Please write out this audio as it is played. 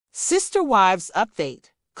Sister Wives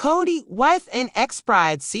Update. Kody, Wife and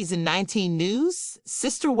Ex-Bride Season 19 News.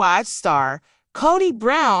 Sister Wives star Kody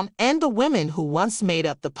Brown and the women who once made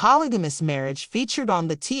up the polygamous marriage featured on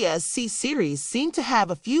the TLC series seem to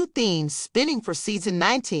have a few themes spinning for Season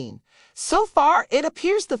 19. So far, it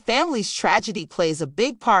appears the family's tragedy plays a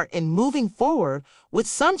big part in moving forward, with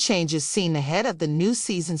some changes seen ahead of the new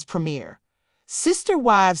season's premiere. Sister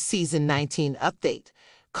Wives Season 19 Update.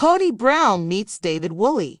 Kody Brown meets David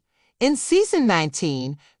Woolley. In Season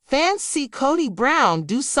 19, fans see Kody Brown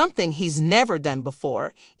do something he's never done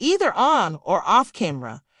before, either on or off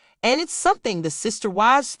camera. And it's something the Sister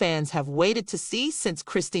Wives fans have waited to see since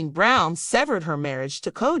Christine Brown severed her marriage to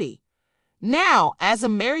Kody. Now, as a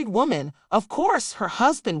married woman, of course her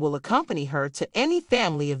husband will accompany her to any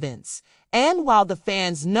family events. And while the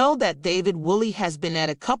fans know that David Woolley has been at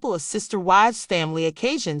a couple of Sister Wives family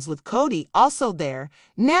occasions with Kody also there,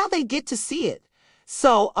 now they get to see it.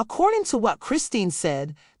 So, according to what Christine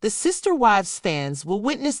said, the Sister Wives fans will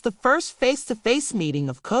witness the first face-to-face meeting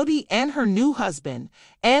of Kody and her new husband.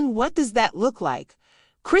 And what does that look like?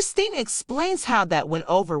 Christine explains how that went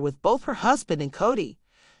over with both her husband and Kody.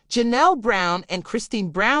 Janelle Brown and Christine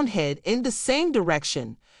Brown head in the same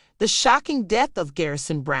direction. The shocking death of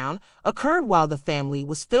Garrison Brown occurred while the family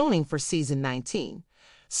was filming for Season 19.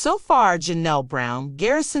 So far, Janelle Brown,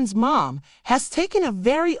 Garrison's mom, has taken a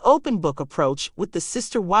very open book approach with the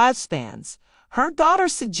Sister Wives fans. Her daughter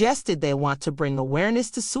suggested they want to bring awareness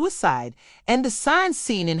to suicide and the signs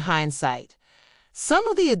seen in hindsight. Some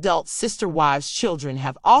of the adult Sister Wives children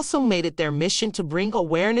have also made it their mission to bring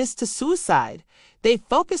awareness to suicide. They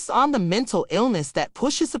focus on the mental illness that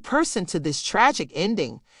pushes a person to this tragic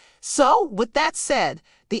ending. So, with that said,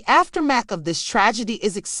 the aftermath of this tragedy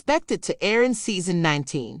is expected to air in Season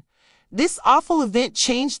 19. This awful event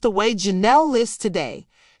changed the way Janelle lives today.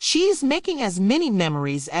 She is making as many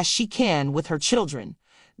memories as she can with her children.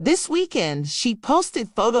 This weekend, she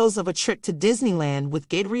posted photos of a trip to Disneyland with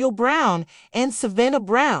Gabriel Brown and Savannah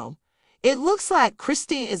Brown. It looks like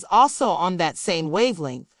Christine is also on that same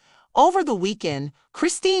wavelength. Over the weekend,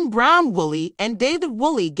 Christine Brown Woolley and David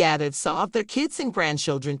Woolley gathered some of their kids and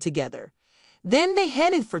grandchildren together. Then they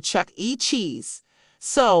headed for Chuck E. Cheese.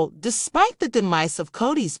 So, despite the demise of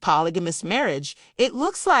Kody's polygamous marriage, it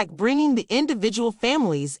looks like bringing the individual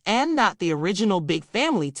families and not the original big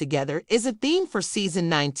family together is a theme for Season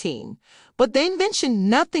 19. But they mentioned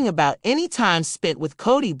nothing about any time spent with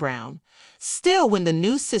Kody Brown. Still, when the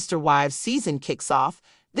new Sister Wives season kicks off,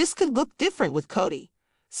 this could look different with Kody.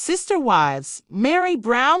 Sister Wives, Meri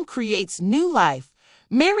Brown creates new life.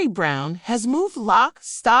 Meri Brown has moved lock,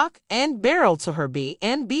 stock, and barrel to her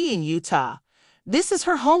B&B in Utah. This is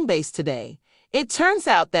her home base today. It turns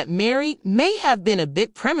out that Meri may have been a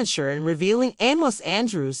bit premature in revealing Amos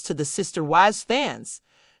Andrews to the Sister Wives fans.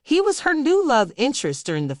 He was her new love interest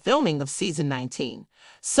during the filming of Season 19.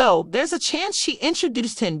 So, there's a chance she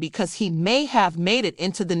introduced him because he may have made it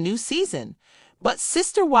into the new season. But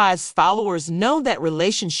Sister Wives followers know that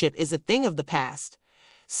relationship is a thing of the past.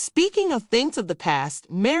 Speaking of things of the past,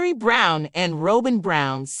 Meri Brown and Robyn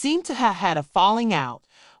Brown seem to have had a falling out.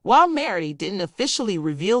 While Meri didn't officially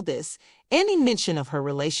reveal this, any mention of her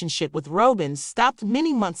relationship with Robyn stopped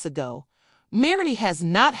many months ago. Meri has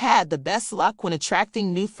not had the best luck when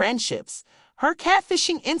attracting new friendships. Her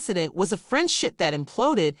catfishing incident was a friendship that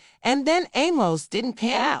imploded, and then Amos didn't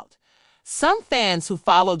pan out. Some fans who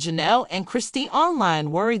follow Janelle and Christine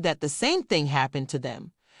online worry that the same thing happened to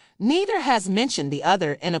them. Neither has mentioned the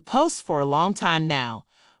other in a post for a long time now.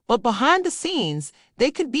 But behind the scenes,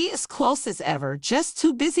 they could be as close as ever, just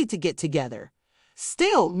too busy to get together.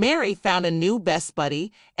 Still, Meri found a new best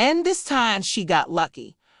buddy, and this time she got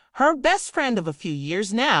lucky. Her best friend of a few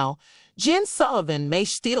years now, Jen Sullivan, may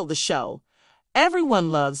steal the show.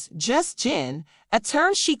 Everyone loves Just Jen, a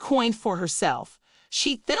term she coined for herself.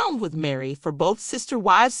 She filmed with Meri for both Sister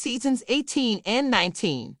Wives Seasons 18 and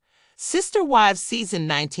 19. Sister Wives Season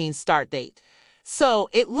 19 start date. So,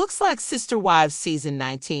 it looks like Sister Wives Season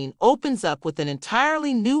 19 opens up with an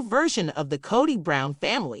entirely new version of the Kody Brown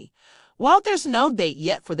family. While there's no date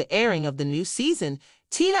yet for the airing of the new season,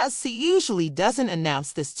 TLC usually doesn't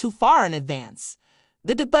announce this too far in advance.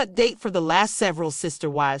 The debut date for the last several Sister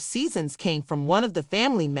Wives seasons came from one of the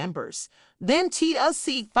family members. Then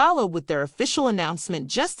TLC followed with their official announcement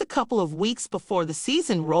just a couple of weeks before the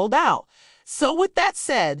season rolled out. So with that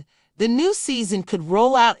said, the new season could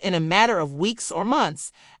roll out in a matter of weeks or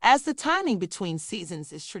months, as the timing between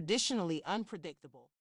seasons is traditionally unpredictable.